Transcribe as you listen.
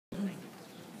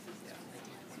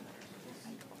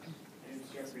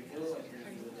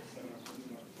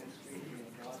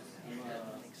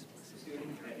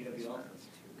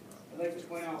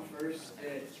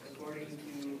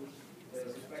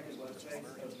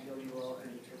websites of WL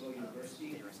and Turbo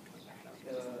University.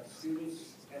 The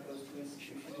students at those two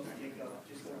institutions make up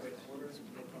just over a quarter of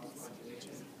the Crosse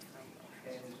population,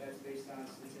 and that's based on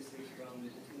statistics from the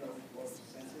 2012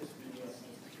 census from the U.S.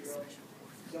 Census Bureau.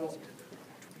 So,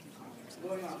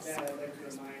 going off that, I'd like to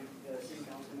remind the city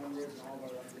council members and all of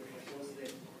our elected officials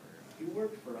that you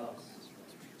work for us.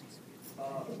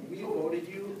 We voted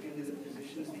you into the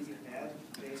positions that you have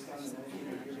based on the notion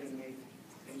that you're going to make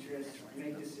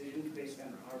decisions based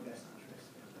on our best interest.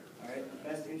 All right, the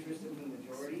best interest of the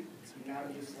majority,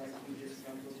 not just like we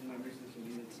disgruntled members of the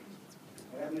community.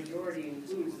 That majority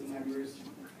includes the members,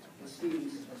 the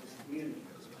students of this community.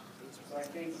 So I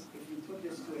think if you put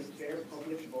this to a fair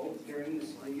public vote during the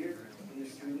school year, when the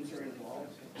students are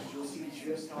involved, you'll see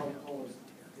just how opposed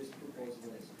this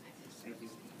proposal is. Thank you.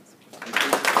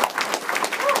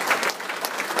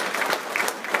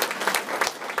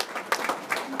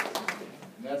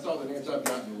 And that's all the names I've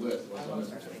got on the list. My name is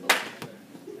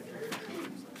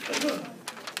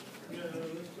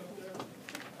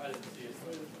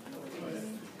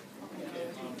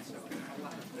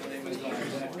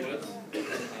Zach Ritz.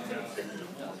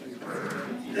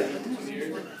 2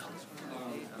 years.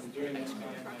 During this time,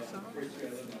 first year I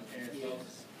lived in my parents'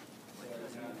 house, so I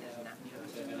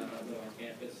did not live on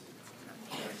campus.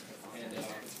 And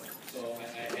so I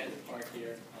had to park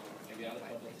here. I got a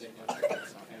couple of tickets. I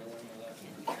kind of learned my lesson.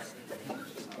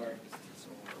 Just park.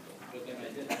 But then I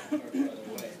did have to park the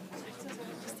other way.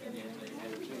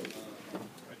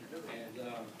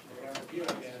 Around here, I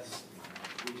guess,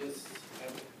 we just,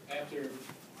 after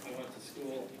I went to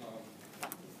school,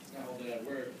 now that I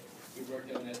work, we worked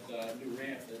on that new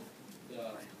ramp that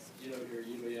your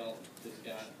UAL just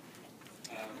got.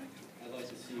 I'd like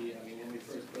to see, I mean, when we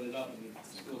first put it up and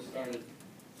school started,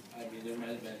 I mean, there might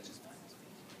have been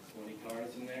 20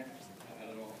 cars in there. I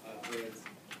don't know,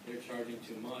 they're charging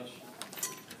too much. I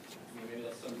mean, maybe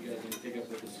that's something you guys need to pick up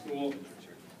with the school,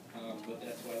 but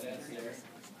that's why that's there.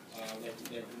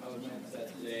 Like another man said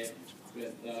today,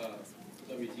 with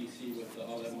WTC, with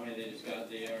all that money they just got,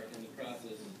 they are in the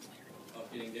process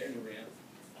of getting their new ramp.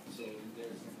 So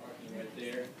there's some parking right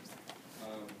there.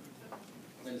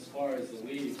 And as far as the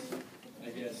leaves, I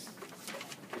guess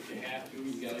if you have to,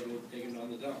 you got to go take them down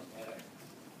the dump.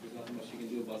 There's nothing much you can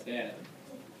do about that.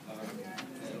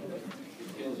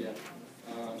 It kills you.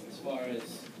 As far as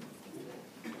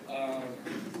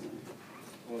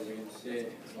what was I going to say?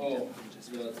 Oh,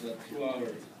 the 2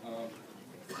 hours.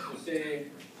 So say,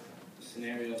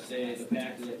 scenario, say the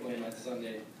Packers are playing on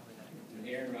Sunday, and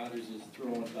Aaron Rodgers is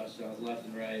throwing touchdowns left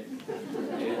and right. And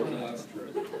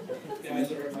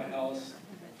guys are at my house,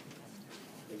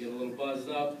 they get a little buzzed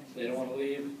up, they don't want to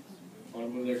leave, want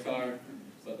to move their car,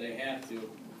 but they have to.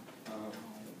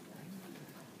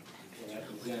 What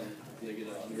happens then? They get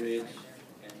underage,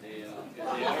 and they are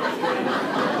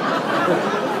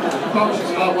Probably should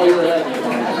stop while you're at it.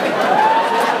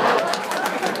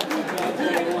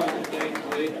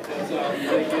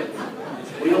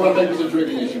 We don't want to make this a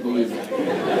drinking issue, believe me.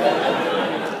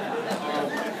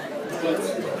 But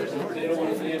they don't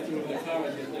want to have to move their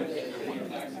cars because they're getting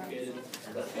intoxicated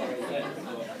as far as that. So,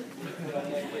 I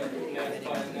don't like the gas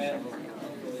spot that.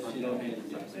 You don't need to do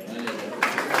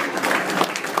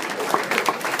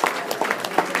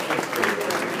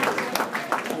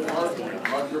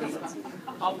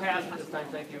I'll pass for this time,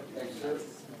 thank you. Thanks, sir.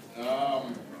 How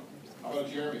about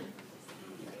Jeremy?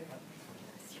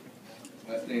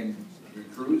 Last name,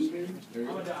 Cruz, maybe? There you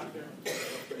go. I'm a doctor.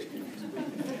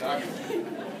 Doctor.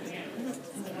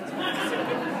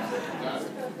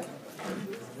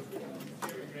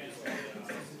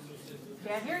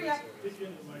 Can't hear ya.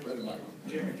 Right in line.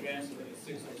 Jeremy Johnson,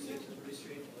 606 Liberty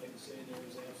Street. I'd like to say there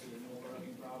is absolutely no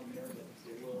parking problem here, but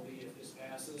there will be if this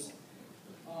passes.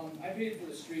 I paid for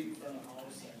the street in front of the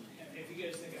house, and if you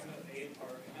guys think I'm going to pay to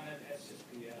park on it, that's just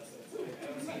BS. I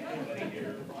don't see anybody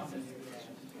here wanting to do that.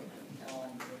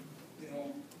 You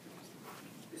know,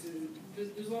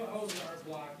 there's a lot of houses in our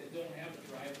block that don't have a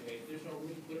driveway. There's no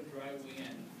room to put a driveway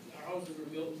in. Our houses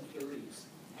were built in the 30s.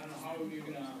 I don't know how you're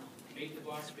going to make the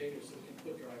blocks bigger so we can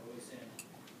put driveways in. I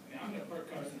mean, I'm going to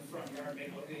park cars in the front yard and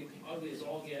make it ugly as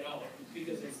all get out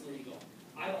because it's legal.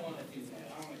 I don't want to do that.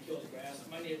 I don't want to kill the grass.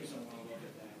 My neighbors don't want to look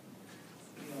at that.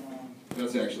 You know,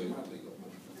 That's actually not legal.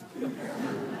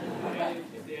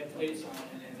 if they have plates on it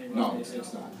and they No,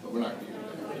 it's not, but we're not going to do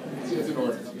that. It's an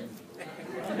ordinance again.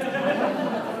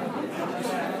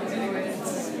 Anyways,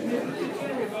 you're trying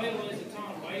to revitalize the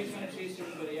town. Why are you trying to chase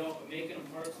everybody out but making them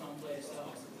park someplace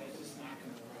else? That's just not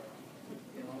going to work.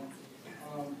 You know?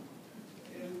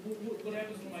 What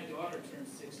happens when my daughter turns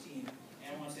 16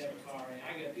 and wants to have a car? And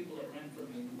I got people that rent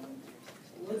from me.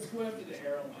 Let's go after the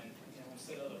heroin.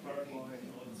 instead of the parking.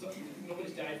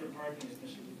 Nobody's died from parking as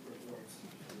Mr. Luke reports.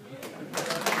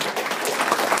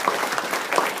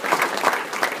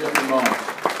 Jeffrey Moss.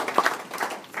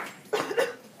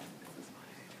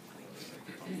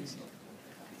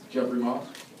 Jeffrey Moss.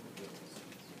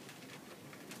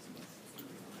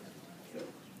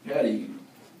 Patty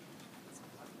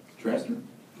Trester.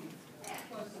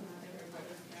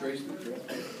 Tracy Trester.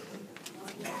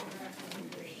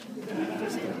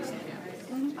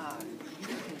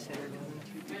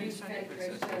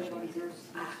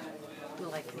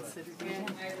 Will I consider doing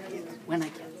that? When I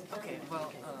can. Okay,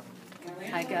 well,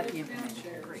 I got the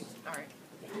information. Great. All right.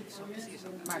 So, see you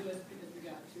soon. Mark. Because we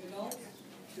got two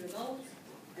adults,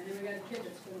 and then we got a kid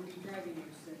that's gonna be driving you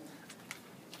soon.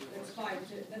 That's five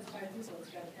people that's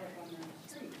got to park on the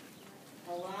street.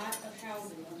 A lot of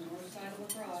houses on the north side of La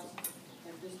Crosse,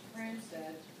 like this friend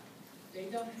said, they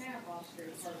don't have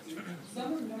off-street parking.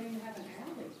 Some of them don't even have an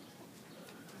alley.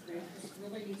 This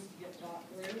really needs to get thought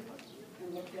through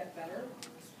and looked at better,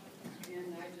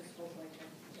 and I just hope like I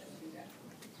do that.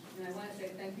 And I want to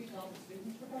say thank you to all the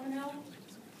students for coming out,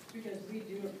 because we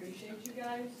do appreciate you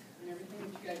guys and everything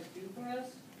that you guys do for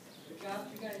us. The jobs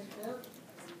you guys work,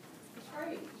 it's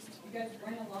great. You guys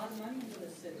bring a lot of money into the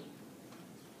city.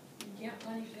 You can't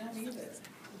punish them either.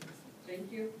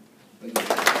 Thank you.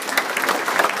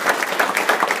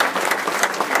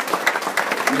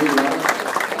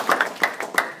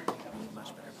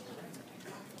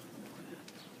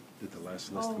 Did the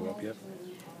last list go up yet?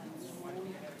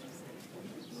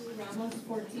 Ramos,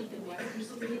 14th and Western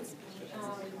Street.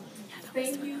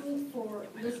 Thank you for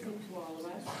listening to all of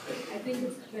us. I think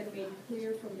it's been made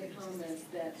clear from the comments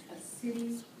that a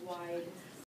city-wide